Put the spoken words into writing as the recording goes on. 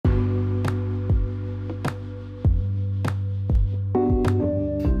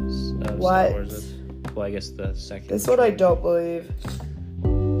of Star Wars is. Well, I guess the second. This one I don't believe.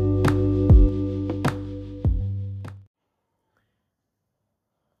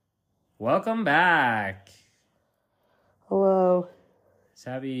 Welcome back. Hello.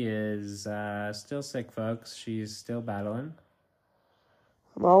 Sabby is still sick, folks. She's still battling.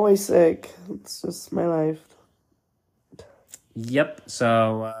 I'm always sick. It's just my life. Yep.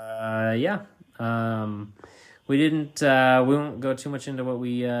 So, yeah. We won't go too much into what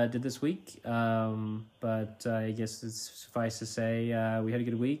we did this week. But I guess it's suffice to say, we had a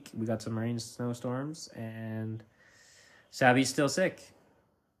good week. We got some rain, snowstorms, and Sabby's still sick.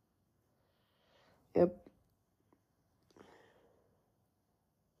 Yep.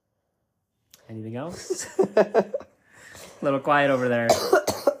 Anything else? A little quiet over there.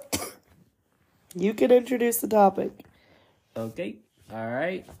 You can introduce the topic. Okay. All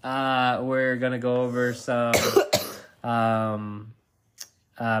right. We're going to go over some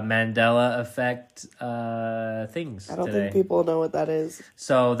Mandela Effect things I don't today. think people know what that is.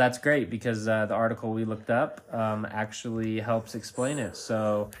 So that's great because the article we looked up actually helps explain it.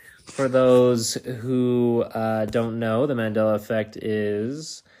 So for those who don't know, the Mandela Effect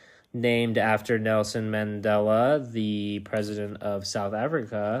is named after Nelson Mandela, the president of South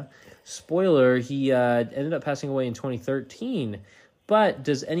Africa. Spoiler, he ended up passing away in 2013. But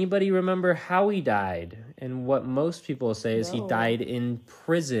does anybody remember how he died? And what most people say is he died in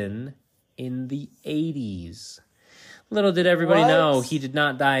prison in the 80s. Little did everybody know he did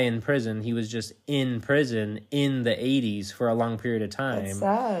not die in prison. He was just in prison in the 80s for a long period of time. That's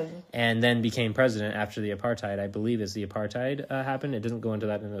sad. And then became president after the apartheid, I believe, as the apartheid happened. It doesn't go into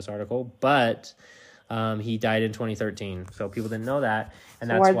that in this article. But he died in 2013. So people didn't know that. And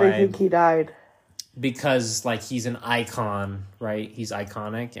So that's why why do they think he died? Because, like, he's an icon, right? He's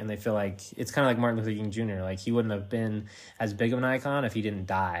iconic, and they feel like... It's kind of like Martin Luther King Jr. Like, he wouldn't have been as big of an icon if he didn't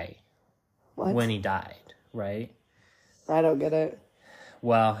die when he died, right? I don't get it.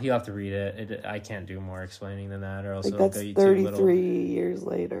 Well, you'll have to read it. I can't do more explaining than that, or else Like, it'll that's go you 33 years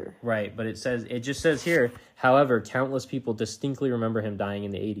later. Right, but it just says here, however, countless people distinctly remember him dying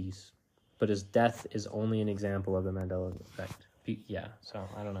in the 80s, but his death is only an example of the Mandela Effect. Yeah, so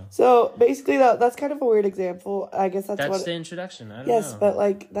I don't know. So basically, that's kind of a weird example. I guess that's the introduction. I don't know. Yes, but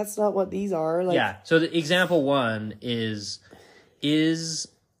like that's not what these are. Like, yeah. So the example one is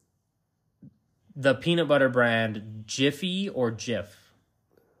the peanut butter brand Jiffy or Jif?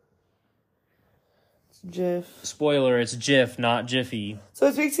 Jif. Spoiler: it's Jif, not Jiffy. So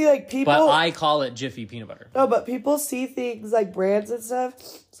it's basically like people. But I call it Jiffy peanut butter. No, but people see things like brands and stuff.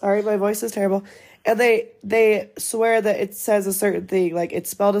 Sorry, my voice is terrible. And they swear that it says a certain thing, like it's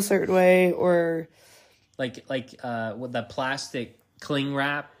spelled a certain way, or with the plastic cling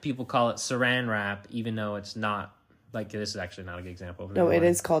wrap, people call it Saran wrap, even though it's not. Like, this is actually not a good example. No, it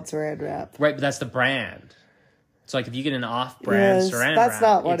is called Saran wrap. Right, but that's the brand. So, like, if you get an off-brand Saran that's wrap,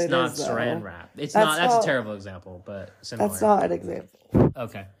 not what it's it not is, Saran though. wrap. It's That's not. That's not- a terrible example, but similar. That's not an example.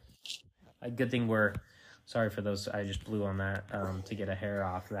 Okay. A good thing we're... Sorry for those. I just blew on that to get a hair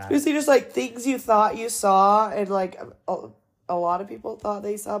off that. Usually just like things you thought you saw, and like a lot of people thought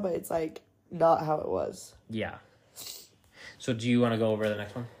they saw, but it's like not how it was. Yeah. So do you want to go over the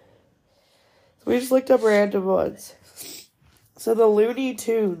next one? So we just looked up random ones. So the Looney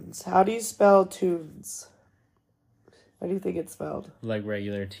Tunes. How do you spell tunes? How do you think it's spelled? Like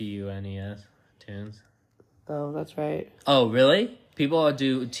regular Tunes. Tunes. Oh, that's right. Oh, really? People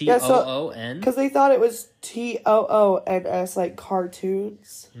do Toon? Because they thought it was TOONS, like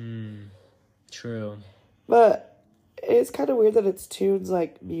cartoons. True. But it's kind of weird that it's tunes,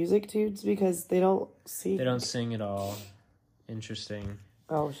 like music tunes, because they don't sing. They don't sing at all. Interesting.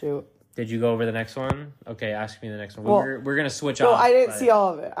 Oh, shoot. Did you go over the next one? Okay, ask me the next one. Well, we're going to switch No, off. I didn't see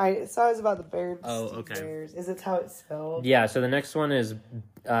all of it. I saw it was about the Bears. Oh, okay. Bears. Is it how it's spelled? Yeah, so the next one is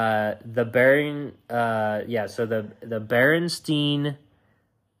the Baron. So the Berenstein.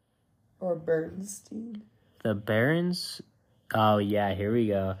 Or Bernstein. The Barons. Oh yeah, here we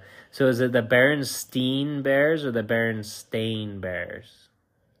go. So is it the Berenstein Bears or the Berenstain Bears?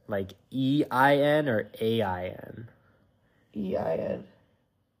 Like EIN or AIN? EIN.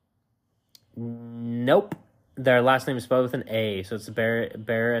 Nope. Their last name is spelled with an A, so it's Berenstain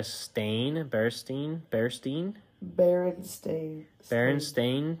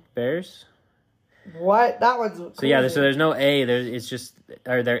Bears. What? That one's crazy. So yeah, so there's no A.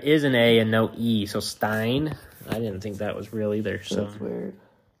 There is an A and no E. So Stein. I didn't think that was real either. So that's weird.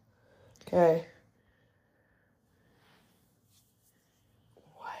 Okay.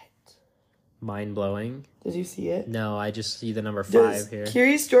 What? Mind blowing. Did you see it? No, I just see the number 5 Does here.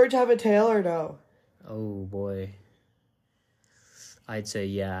 Curious George have a tail or no? Oh boy. I'd say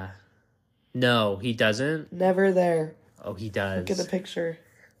yeah. No, he doesn't. Never there. Oh, he does. Look at the picture.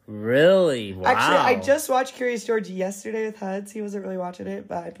 Really? Wow. Actually, I just watched Curious George yesterday with Huds. He wasn't really watching it,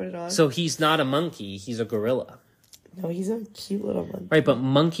 but I put it on. So he's not a monkey. He's a gorilla. No, he's a cute little monkey. Right, but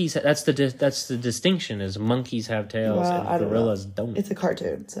monkeys, that's the distinction, is monkeys have tails and gorillas don't. It's a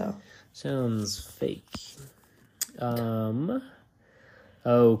cartoon, so. Sounds fake.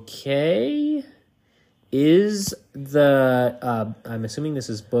 Okay. Is the, I'm assuming this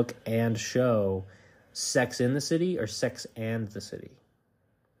is book and show, Sex in the City or Sex and the City?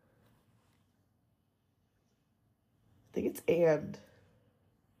 I think it's and.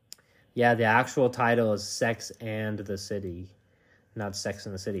 Yeah, the actual title is Sex and the City, not Sex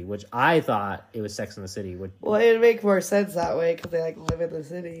in the City, which I thought it was Sex in the City. Well, it'd make more sense that way because they like live in the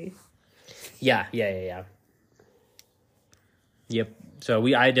city. Yeah. Yep. So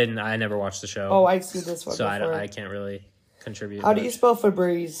I never watched the show. Oh, I've seen this one so before. I can't really contribute. How do you spell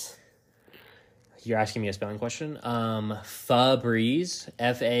Febreze? You're asking me a spelling question? Febreze,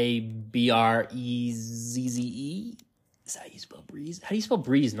 Fabreze. Is that how you spell breeze? How do you spell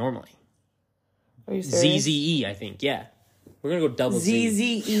breeze normally? Are you serious? ZZE, I think. Yeah. We're going to go double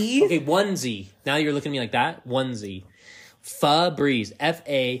Z. ZZE? Okay, one Z. Now you're looking at me like that. One Z. Febreze.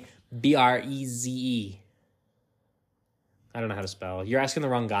 Fabreze. I don't know how to spell. You're asking the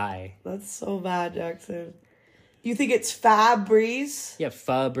wrong guy. That's so bad, Jackson. You think it's Fabreze? Yeah,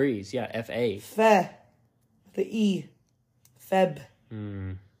 Febreze. Yeah, F-A. The E. Febreze.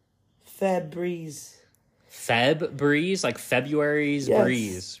 Febreze? Like February's Yes.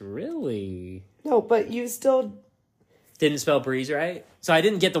 breeze. Really? No, but you still... Didn't spell breeze right? So I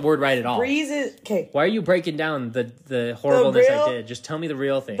didn't get the word right at all. Breeze is... Okay. Why are you breaking down the horribleness I did? Just tell me the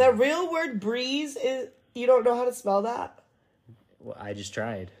real thing. The real word breeze is... You don't know how to spell that? Well, I just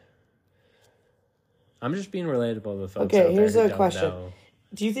tried. I'm just being relatable to the folks Okay, out there here's who a don't question. know.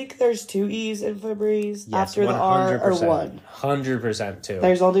 Do you think there's two E's in Febreze Yes, after the R or one? 100% too.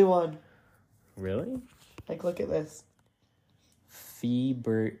 There's only one. Really? Like, look at this.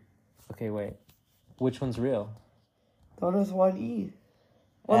 Feber. Okay, wait. Which one's real? The one with one E.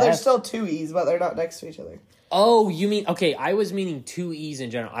 Well, there's still two E's, but they're not next to each other. Oh, you mean... Okay, I was meaning two E's in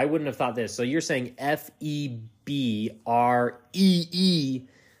general. I wouldn't have thought this. So you're saying Febree,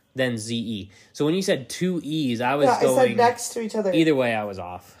 then ZE. So when you said two E's, I was going... I said next to each other. Either way, I was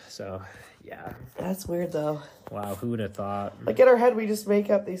off. So, yeah. That's weird, though. Wow, who would have thought? Like, in our head, we just make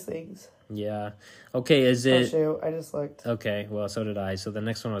up these things. Yeah. Okay, is it... Oh, shoot. I just looked. Okay, well, so did I. So the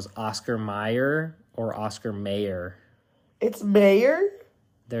next one was Oscar Mayer or Oscar Mayer. It's Mayer?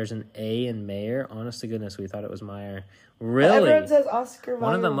 There's an A in Mayer. Honest to goodness, we thought it was Meyer. Really? Everyone says Oscar Mayer.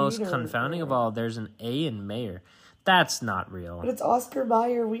 One of the most Wiener. confounding of all, there's an A in Mayer. That's not real. But it's Oscar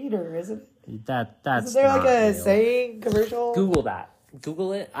Mayer Wiener, isn't it? That's Isn't there not like a real. saying commercial? Google that.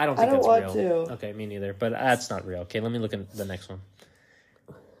 Google it. I don't think don't that's want real. to. Okay, me neither. But that's not real. Okay, let me look at the next one.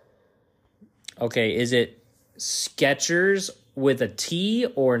 Okay, is it Skechers with a T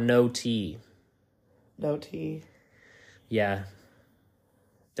or no T? No T. Yeah.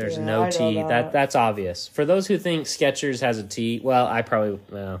 There's Yeah, no I know T. that. That's obvious. For those who think Skechers has a T, well,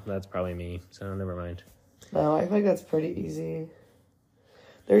 that's probably me. So never mind. No, I think that's pretty easy.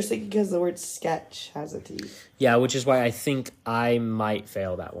 They're just thinking because the word sketch has a T. Yeah, which is why I think I might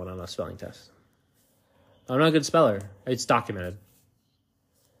fail that one on a spelling test. I'm not a good speller. It's documented.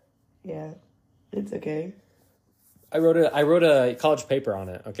 Yeah, it's okay. I wrote a college paper on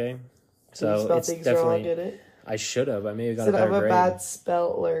it. Okay, So you spelled it's things definitely. wrong, did it? I should have. I may have got Instead a better of a grade. bad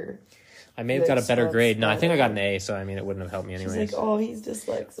speller. I may have got a better spelled grade. No, I think I got an speller. A. So I mean, it wouldn't have helped me She's anyways. like, oh, he's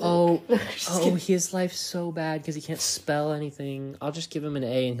dyslexic. Oh, Just kidding. his life's so bad because he can't spell anything. I'll just give him an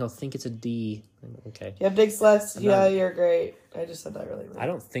A and he'll think it's a D. Okay. You have dyslexia, not- you're great. I just said that really wrong. I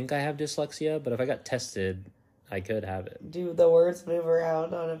don't think I have dyslexia, but if I got tested, I could have it. Do the words move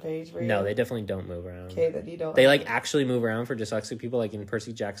around on a page for you? No, they definitely don't move around. Okay, then you don't. They like actually move around for dyslexic people, like in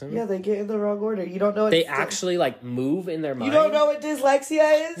Percy Jackson. Yeah, they get in the wrong order. You don't know what They actually like move in their mind. You don't know what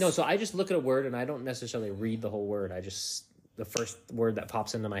dyslexia is? No, so I just look at a word and I don't necessarily read the whole word. I just the first word that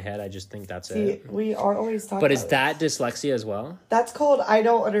pops into my head, I just think that's See, it. we are always talking But is about that dyslexia as well? That's called I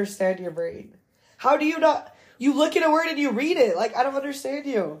don't understand your brain. How do you not... You look at a word and you read it. Like, I don't understand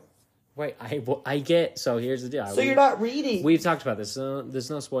you. Wait, I get... So here's the deal. So you're not reading. We've talked about this. So there's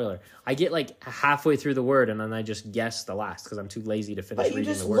no spoiler. I get like halfway through the word and then I just guess the last because I'm too lazy to finish But you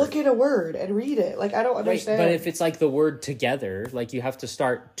reading just the word. look at a word and read it. Like, I don't Right, understand. but if it's like the word together, like you have to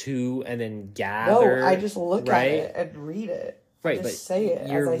start to and then gather. No, I just look right? at it and read it. Right, Just but say it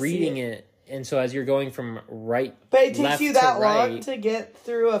you're as I see reading it. and so as you're going from right, But it takes left you that to long right, to get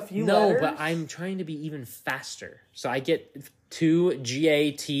through a few letters? No, but I'm trying to be even faster. So I get to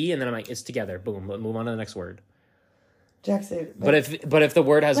GAT, and then I'm like, it's together. Boom. Move on to the next word. Jackson. But if the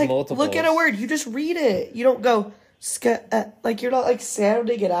word has like, multiples, look at a word. You just read it. You don't go, like, you're not, like,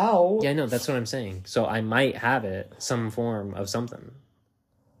 sounding it out. Yeah, no, that's what I'm saying. So I might have it, some form of something.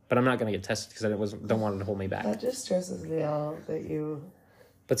 But I'm not going to get tested because I don't want it to hold me back. That just stresses me out that you...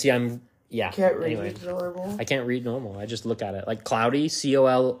 But see, Can't read normal. I can't read normal. I just look at it. Like cloudy,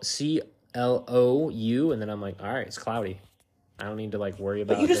 CLOU, and then I'm like, all right, it's cloudy. I don't need to like worry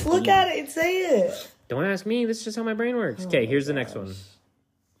about it. But you just look at it and say it. Don't ask me. This is just how my brain works. Okay, here's the next one.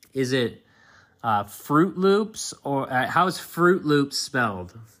 Is it Fruit Loops or how is Fruit Loops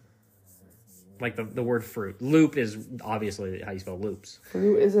spelled? Like the word fruit. Loop is obviously how you spell loops.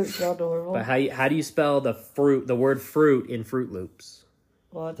 Fruit isn't spelled normal. But how do you spell the word fruit in Fruit Loops?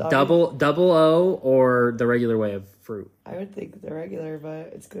 Well, it's double O or the regular way of fruit? I would think the regular,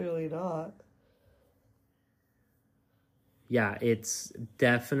 but it's clearly not. Yeah, it's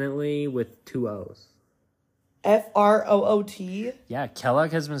definitely with 2 O's. FROOT? Yeah,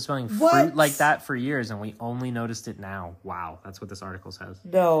 Kellogg has been spelling fruit like that for years, and we only noticed it now. Wow, that's what this article says.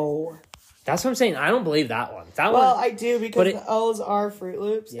 No. That's what I'm saying. I don't believe that one. Well, I do because the O's are Fruit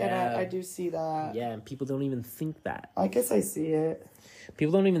Loops, Yeah. and I do see that. Yeah, and people don't even think that. I guess I see it.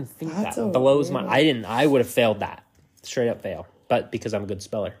 People don't even think That's that. so Blows weird. I would have failed that. Straight up fail. But because I'm a good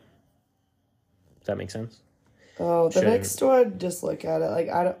speller. Does that make sense? Oh, the next one, just look at it.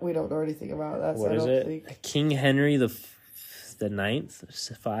 Like, we don't know anything about that. What is it? King Henry the ninth,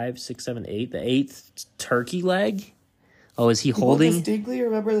 5, 6, 7, 8. The 8th turkey leg? Oh, is he holding? I distinctly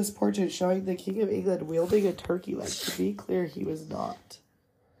remember this portrait showing the King of England wielding a turkey leg. To be clear, he was not.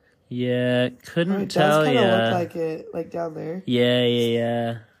 Yeah, couldn't It tell does ya. kind of look like it, like down there.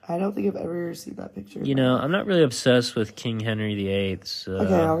 Yeah. I don't think I've ever seen that picture. You know, I'm not really obsessed with King Henry VIII, so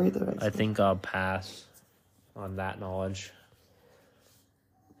Okay, I'll read the next I one. think I'll pass on that knowledge.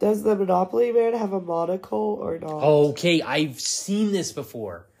 Does the Monopoly Man have a monocle or not? Okay, I've seen this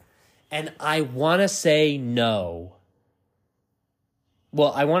before, and I want to say no.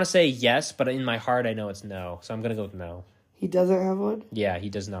 Well, I want to say yes, but in my heart I know it's no, so I'm going to go with no. He doesn't have one? Yeah, he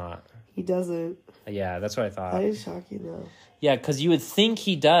does not. He doesn't. Yeah, that's what I thought. That is shocking, though. Yeah, because you would think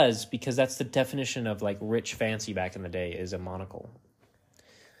he does, because that's the definition of, like, rich fancy back in the day, is a monocle.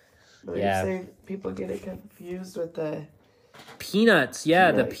 But Yeah. you're saying people get it confused with the... Peanuts,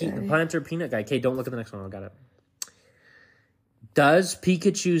 yeah, the Peanut guy. planter peanut guy. Okay, don't look at the next one. I got it. Does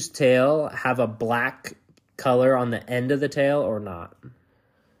Pikachu's tail have a black color on the end of the tail or not?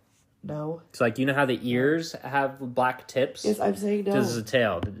 No. So, like, you know how the ears have black tips? Yes, I'm saying no. This is a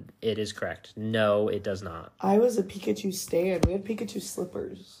tail. It is correct. No, it does not. I was a Pikachu stan. We had Pikachu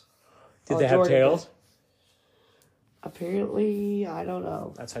slippers. Did Oh, they have Jordan tails? did. Apparently, I don't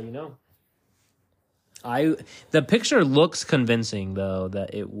know. That's how you know. The picture looks convincing, though,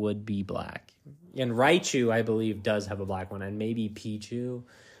 that it would be black. And Raichu, I believe, does have a black one. And maybe Pichu.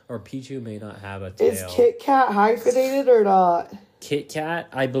 Or Pichu may not have a tail. Is Kit Kat hyphenated or not? Kit Kat,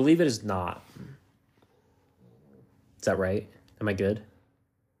 I believe it is not. Is that right? Am I good?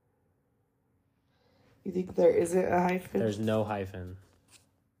 You think there isn't a hyphen? There's no hyphen.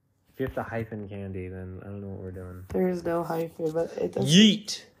 If you have to hyphen candy, then I don't know what we're doing. There is no hyphen, but it does.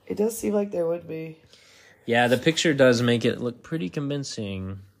 Yeet! It does seem like there would be. Yeah, the picture does make it look pretty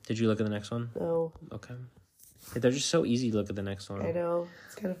convincing. Did you look at the next one? No. Okay. They're just so easy to look at the next one. I know.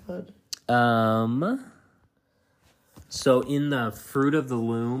 It's kind of fun. So in the Fruit of the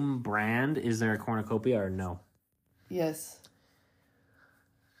Loom brand, is there a cornucopia or no? Yes.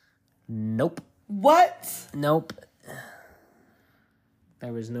 Nope. What? Nope.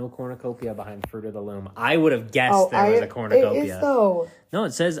 There was no cornucopia behind Fruit of the Loom. I would have guessed there was a cornucopia. It is, though. No,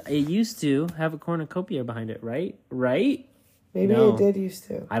 it says it used to have a cornucopia behind it, right? Right? Maybe No. it did used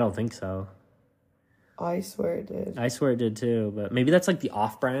to. I don't think so. I swear it did. I swear it did too, but maybe that's like the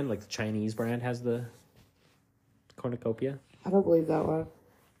off-brand, like the Chinese brand has the cornucopia. I don't believe that one.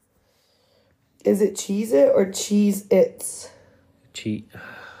 Is it Cheez-It or Cheez-Its?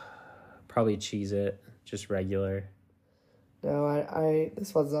 Probably Cheez-It, just regular. No, I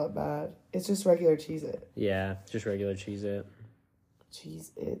this one's not bad. It's just regular Cheez-It. Yeah, just regular Cheez-It.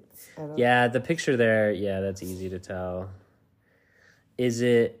 Cheez-Its. Yeah, the picture there, yeah, that's easy to tell. Is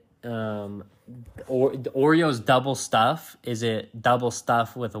it Oreo's double stuff? Is it double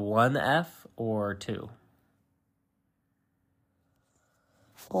stuff with one F or two?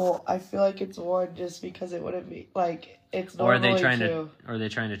 Well, I feel like it's one just because it wouldn't be like it's Or normally are they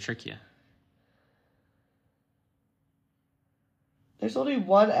trying to trick you? There's only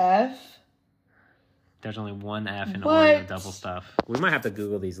one F. There's only one F in What? Oreo double stuff. We might have to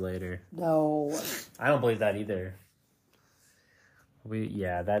Google these later. No. I don't believe that either.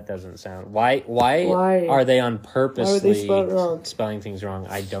 That doesn't sound... Why are they on purposely Why would they spell it wrong? spelling things wrong?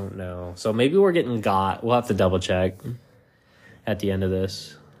 I don't know. So maybe we're getting got. We'll have to double check at the end of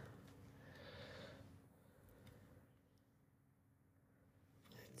this.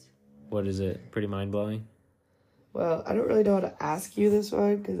 What is it? Pretty mind-blowing? Well, I don't really know how to ask you this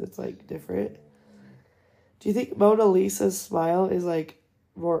one because it's, like, different. Do you think Mona Lisa's smile is, like,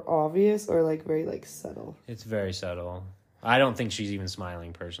 more obvious or, like, very, like, subtle? It's very subtle. I don't think she's even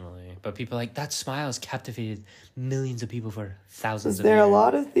smiling personally. But people are like, that smile has captivated millions of people for thousands of years. There are a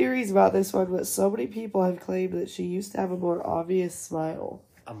lot of theories about this one, but so many people have claimed that she used to have a more obvious smile.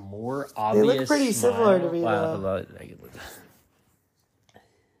 A more obvious They look pretty smile? similar to me, Wow, though.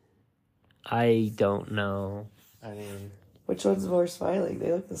 I don't know. I mean... Which one's more smiling?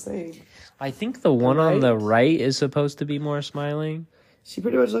 They look the same. I think the one on the right is supposed to be more smiling. She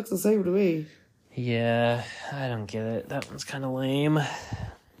pretty much looks the same to me. Yeah, I don't get it. That one's kind of lame.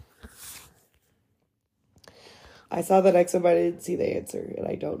 I saw the next one, but I didn't see the answer, and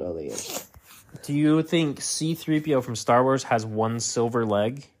I don't know the answer. Do you think C-3PO from Star Wars has one silver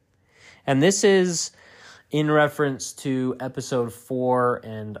leg? And this is in reference to episode 4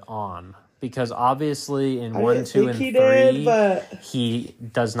 and on. Because obviously in 1, 2, and 3, he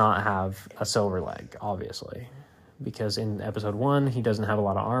does not have a silver leg, obviously. Because in episode 1, he doesn't have a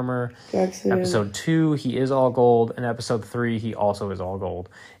lot of armor. Jackson. Episode 2, he is all gold. And episode 3, he also is all gold.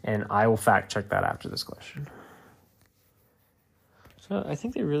 And I will fact check that after this question. So I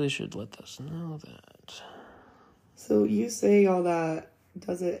think they really should let us know that. So you saying all that,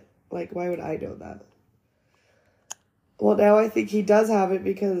 does it, like, why would I know that? Well, now I think he does have it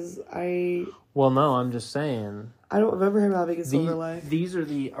because Well, no, I'm just saying. I don't remember him having a silver leg. These are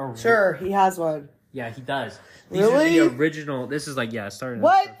the... Sure, he has one. Yeah, he does. These Really? are the original... This is like, starting at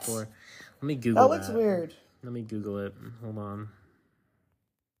What? 4. Let me Google That looks weird. Let me Google it. Hold on.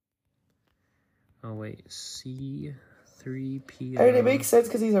 Oh, wait. C3PO. I mean, it makes sense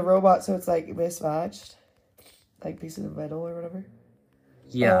because he's a robot, so it's, like, mismatched. Like, pieces of metal or whatever.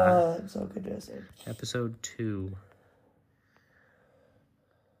 Yeah. I'm so good at it. Episode 2.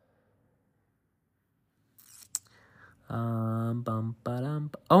 Oh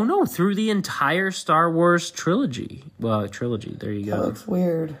no, through the entire Star Wars trilogy. Well, trilogy, there you go. That looks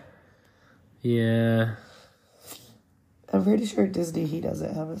weird. Yeah. I'm pretty sure Disney, he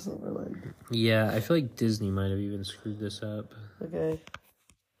doesn't have a silver leg. Yeah, I feel like Disney might have even screwed this up. Okay.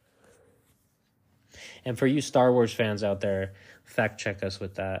 And for you Star Wars fans out there, fact check us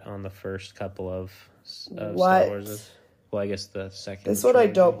with that on the first couple of Star Wars. Well, I guess the second. This one I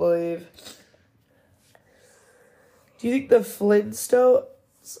don't believe. Do you think the Flintstones,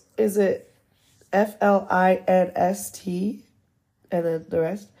 is it Flinst and then the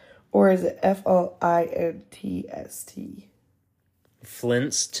rest? Or is it Flinst?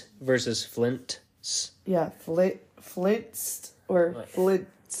 Flinst versus Flint. Yeah, Flintst or Flint.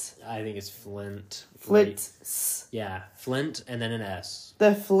 I think it's Flint. Flint. Yeah, Flint and then an S.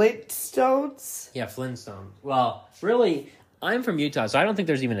 The Flintstones? Yeah, Flintstones. Well, really, I'm from Utah, so I don't think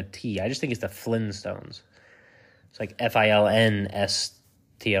there's even a T. I just think it's the Flintstones. It's like Filnston's.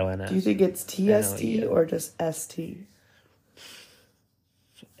 Do you think it's TST or just ST?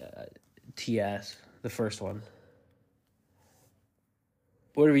 TS, the first one.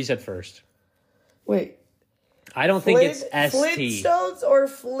 Whatever you said first. Wait. I don't think it's ST. Flintstones or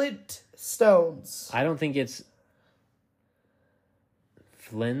Flintstones? I don't think it's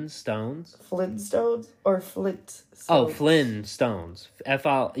Flintstones. Flintstones or Flintstones? Oh, Flintstones.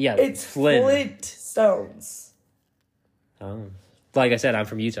 It's Flintstones. Oh. Like I said, I'm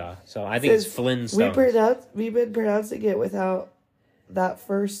from Utah, so I think it's Flintstones. We've been pronouncing it without that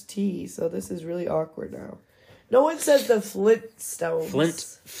first T, so this is really awkward now. No one says the Flintstones.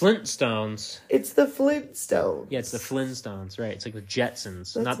 Flintstones. It's the Flintstones. Yeah, it's the Flintstones, right? It's like the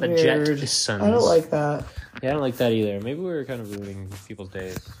Jetsons, That's not the weird. Jetsons. I don't like that. Yeah, I don't like that either. Maybe we were kind of ruining people's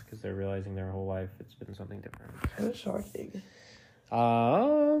days because they're realizing their whole life it's been something different. Kind of shocking.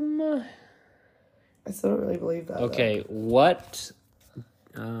 I still don't really believe that. Okay, though. what?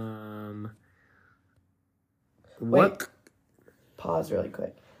 Wait. Pause really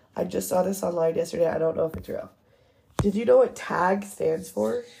quick. I just saw this online yesterday. I don't know if it's real. Did you know what TAG stands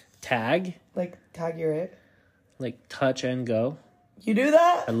for? Tag? Like, tag you're it? Like touch and go? You knew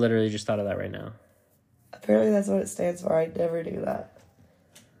that? I literally just thought of that right now. Apparently that's what it stands for. I never knew that.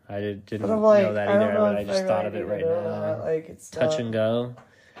 I didn't like, know that either, but I just thought of it right now. That. Like, it's touch and go.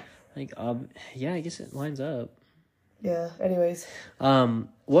 Like, yeah, I guess it lines up. Yeah, anyways.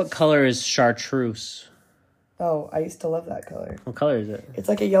 What color is chartreuse? Oh, I used to love that color. What color is it? It's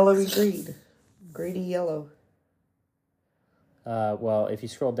like a yellowy green. Greeny yellow. Well, if you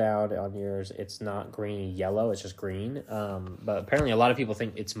scroll down on yours, it's not greeny yellow, it's just green. But apparently a lot of people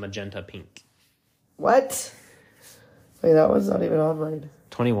think it's magenta pink. What? Wait, that one's not even on mine.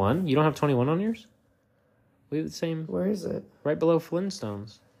 21? You don't have 21 on yours? We have the same. Where is it? Right below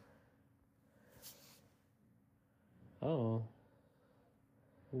Flintstones. Oh.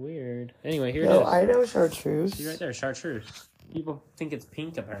 Weird. Anyway, here it is. I know chartreuse. See right there, chartreuse. People think it's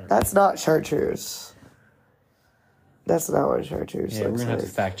pink, apparently. That's not chartreuse. That's not what chartreuse Yeah, we're looks going to have like.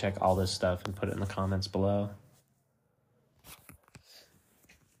 to fact check all this stuff and put it in the comments below.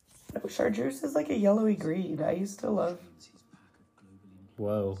 No, chartreuse is like a yellowy green. I used to love...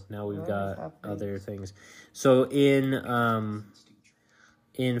 Whoa, now we've What got is happening? other things. So in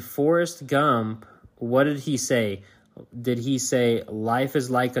Forrest Gump, what did he say? Did he say life is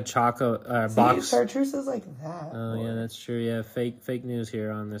like a chocolate box? Chartreuse is like that. Oh yeah, that's true. Yeah, fake news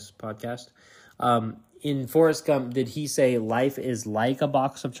here on this podcast. In Forrest Gump, did he say life is like a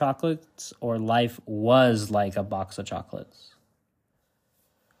box of chocolates or life was like a box of chocolates?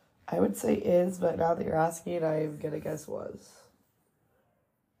 I would say is, but now that you're asking, I'm going to guess was.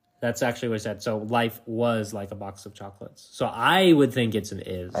 That's actually what he said. So life was like a box of chocolates. So I would think it's an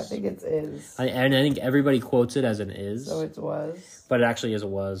is. I think it's is. And I think everybody quotes it as an is. So it was. But it actually is a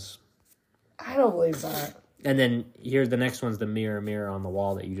was. I don't believe that. And then here's the next one's the mirror on the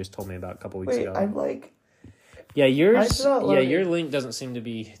wall that you just told me about a couple weeks ago. I'm like... Yeah, yours. Mine's not Yeah, loading. your link doesn't seem to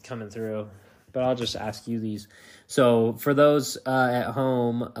be coming through. But I'll just ask you these. So for those at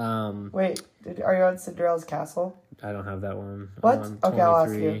home, Wait, are you on Cinderella's castle? I don't have that one. What? I'm on Okay, I'll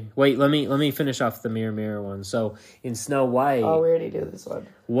ask 23. you. Wait, let me finish off the mirror one. So in Snow White, Oh, we already do this one.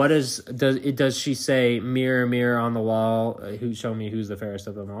 what does she say? Mirror on the wall, who show me who's the fairest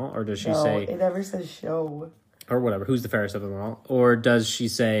of them all, or does she No, say, it never says show. or whatever, who's the fairest of them all, or does she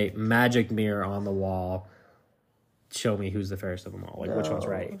say magic mirror on the wall, show me who's the fairest of them all? Like which one's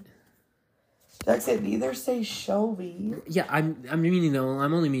No. right? Jack said neither say show me. Yeah, I'm only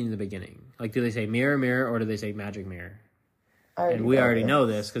meaning the beginning. Like, do they say mirror or do they say magic mirror? And we already know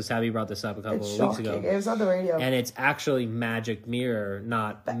this because Sabby brought this up a couple It's of weeks shocking. ago. It was on the radio. And it's actually magic mirror,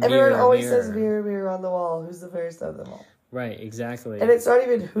 not But mirror. everyone always says mirror on the wall. Who's the fairest of them all? Right, exactly. And it's not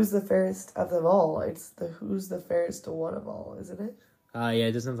even who's the fairest of them all. It's the who's the fairest to one of all, isn't it? Yeah,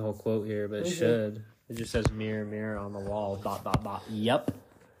 it doesn't have the whole quote here, but it should. It just says mirror on the wall, ... Yep.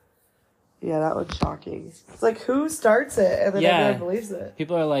 Yeah, that one's shocking. It's like who starts it and then everyone believes it.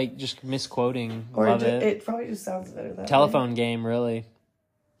 People are like just misquoting. Or Love it. it probably just sounds better that Telephone game, really.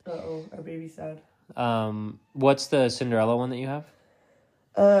 way. Uh-oh, our baby's sad. What's the Cinderella one that you have?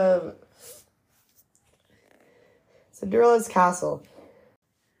 Cinderella's castle.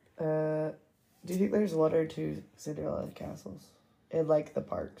 Do you think there's one or two Cinderella castles in like the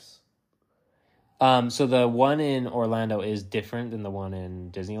parks? So the one in Orlando is different than the one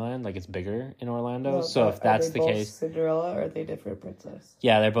in Disneyland. Like it's bigger in Orlando. No, So but if that's are they the both case, Cinderella or are they different princess?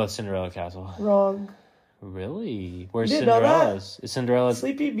 yeah, they're both Cinderella Castle. Wrong. Really? Where's You didn't know that? Cinderella's? Is Cinderella's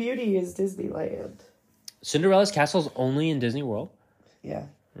Sleeping Beauty is Disneyland. Cinderella's Castle's only in Disney World? Yeah.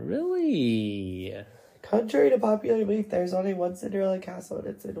 Really? Contrary to popular belief, there's only one Cinderella castle and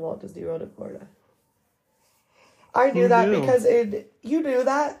it's in Walt Disney World in Florida. I knew that because you knew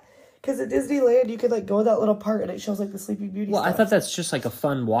that? Because at Disneyland, you could like go in that little part and it shows like the Sleeping Beauty Well, stuff. I thought that's just like a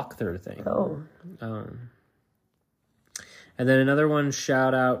fun walkthrough thing. Oh. And then another one,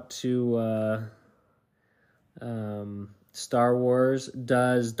 shout out to Star Wars.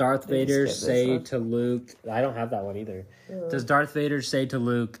 Does Darth Vader say to Luke... I don't have that one either. Does Darth Vader say to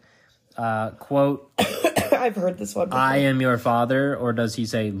Luke, quote, I've heard this one before. I am your father? Or does he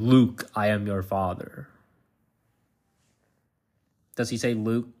say, Luke, I am your father? Does he say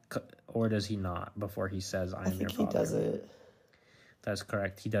Luke or does he not before he says, I am your father? I think he does it. That's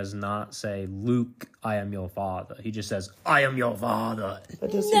correct. He does not say, Luke, I am your father. He just says, I am your father.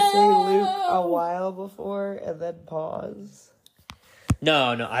 But does he say Luke a while before and then pause?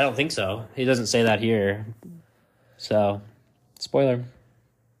 No, I don't think so. He doesn't say that here. So, spoiler.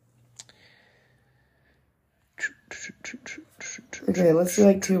 Okay, let's do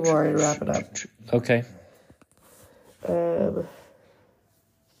like two more and wrap it up. Okay.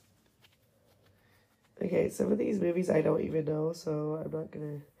 Okay, some of these movies I don't even know, so I'm not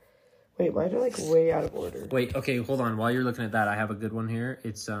gonna... Wait, mine are like way out of order. Wait, okay, hold on. While you're looking at that, I have a good one here.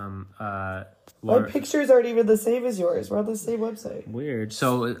 It's, My pictures aren't even the same as yours. We're on the same website. Weird.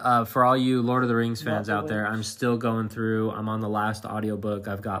 So, for all you Lord of the Rings fans out there, I'm still going through. I'm on the last audiobook.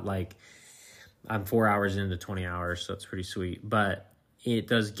 I've got I'm 4 hours into 20 hours, so it's pretty sweet. But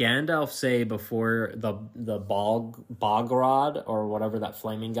does Gandalf say before the Bogrod or whatever that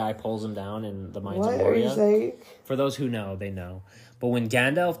flaming guy pulls him down in the Mines of Moria? What are you saying? For those who know, they know. But when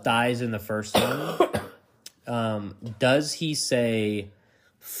Gandalf dies in the first one, does he say,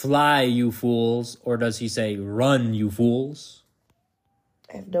 "Fly, you fools," or does he say, "Run, you fools"?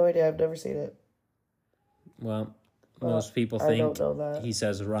 I have no idea. I've never seen it. Well, most people think I don't know that. He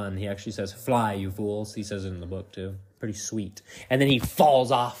says "run." He actually says "Fly, you fools." He says it in the book too. Pretty sweet. And then he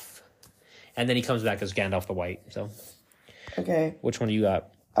falls off, and then he comes back as Gandalf the White. So, okay, which one do you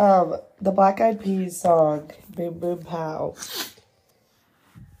got? The Black Eyed Peas song "Boom Boom Pow."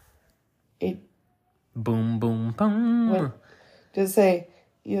 It Boom boom boom. Just say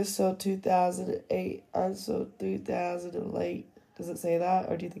you're so 2008. I'm so 3000 and late. Does it say that,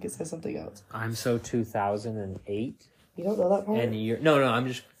 or do you think it says something else? I'm so 2008. You don't know that part? And you're no. I'm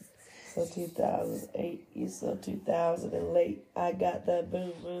just. So 2008, you so 2000 and late. I got that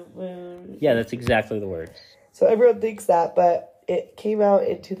boom, boom, boom. Yeah, that's exactly the words. So everyone thinks that, but it came out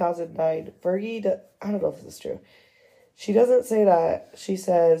in 2009. Fergie, I don't know if this is true. She doesn't say that. She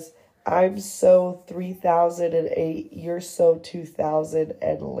says, I'm so 3008, you're so 2000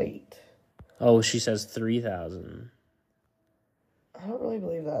 and late. Oh, she says 3,000. I don't really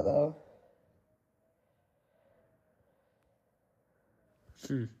believe that, though.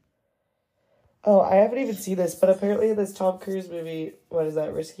 Oh, I haven't even seen this, but apparently in this Tom Cruise movie, what is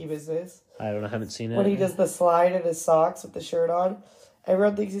that, Risky Business? I don't know, I haven't seen it. When he does the slide in his socks with the shirt on,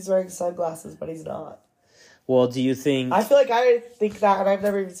 everyone thinks he's wearing sunglasses, but he's not. Well, do you think... I feel like I think that, and I've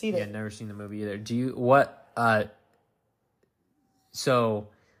never even seen it. Yeah, never seen the movie either. Do you... What... So,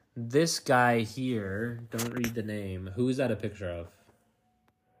 this guy here, don't read the name. Who is that a picture of?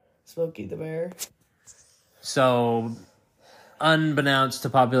 Smokey the Bear. So... Unbeknownst to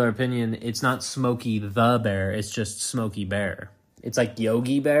popular opinion, it's not Smokey the Bear, it's just Smokey Bear. It's like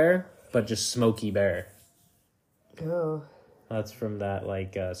Yogi Bear, but just Smokey Bear. Oh. That's from that,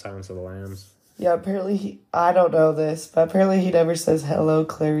 Silence of the Lambs. Yeah, apparently I don't know this, but apparently he never says hello,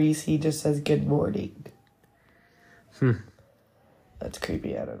 Clarice. He just says good morning. That's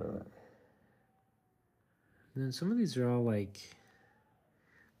creepy. I don't know that. And then some of these are all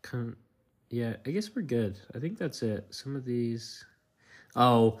yeah, I guess we're good. I think that's it. Some of these...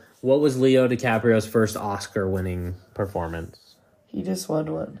 Oh, what was Leo DiCaprio's first Oscar-winning performance? He just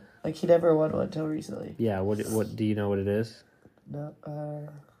won one. He never won one until recently. Yeah, what do you know what it is? No,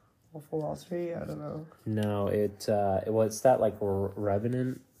 Wolf of Wall Street? I don't know. No, it's that,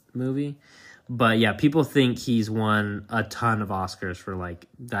 Revenant movie. But, yeah, people think he's won a ton of Oscars for,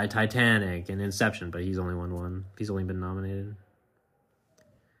 Titanic and Inception, but he's only won one. He's only been nominated.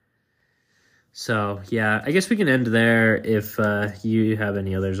 So, yeah, I guess we can end there. If you have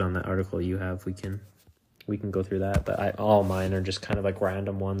any others on the article you have, we can go through that. But all mine are just kind of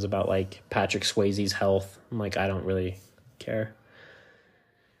random ones about Patrick Swayze's health. I'm I don't really care.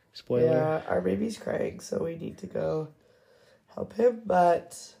 Spoiler. Yeah, our baby's crying, so we need to go help him,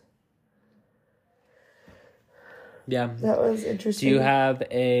 but... Yeah. That was interesting. Do you have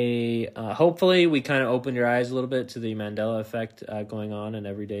a... hopefully we kind of opened your eyes a little bit to the Mandela Effect going on in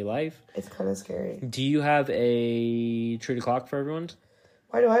everyday life. It's kind of scary. Do you have a treat a clock for everyone?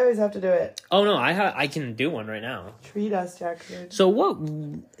 Why do I always have to do it? Oh, no, I can do one right now. Treat us, Jackson. So what...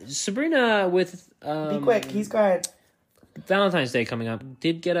 Sabrina with... Be quick, he's crying. Valentine's Day coming up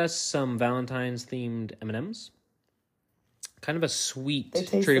did get us some Valentine's-themed M&Ms. Kind of a sweet They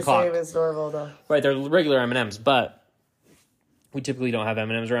taste treat the o'clock. same as normal, though. Right, they're regular M&Ms, but we typically don't have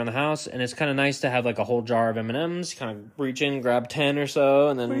M&Ms around the house, and it's kind of nice to have a whole jar of M&Ms. Kind of reach in, grab 10 or so,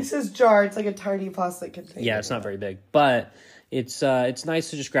 and then... When he says jar, it's like a tiny plastic container. Yeah, it's not very big, but it's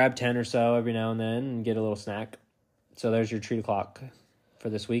nice to just grab 10 or so every now and then and get a little snack. So there's your treat o'clock for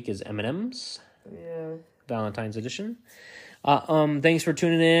this week is M&Ms. Yeah. Valentine's edition. Thanks for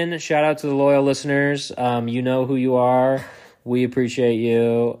tuning in. Shout out to the loyal listeners. You know who you are. We appreciate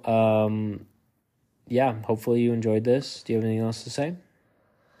you. Yeah, hopefully you enjoyed this. Do you have anything else to say?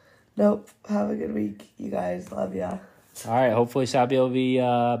 Nope. Have a good week, you guys. Love ya. All right. Hopefully Sabia will be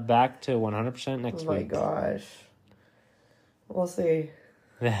back to 100% next week. Oh my gosh. We'll see.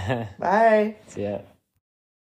 Bye. See ya.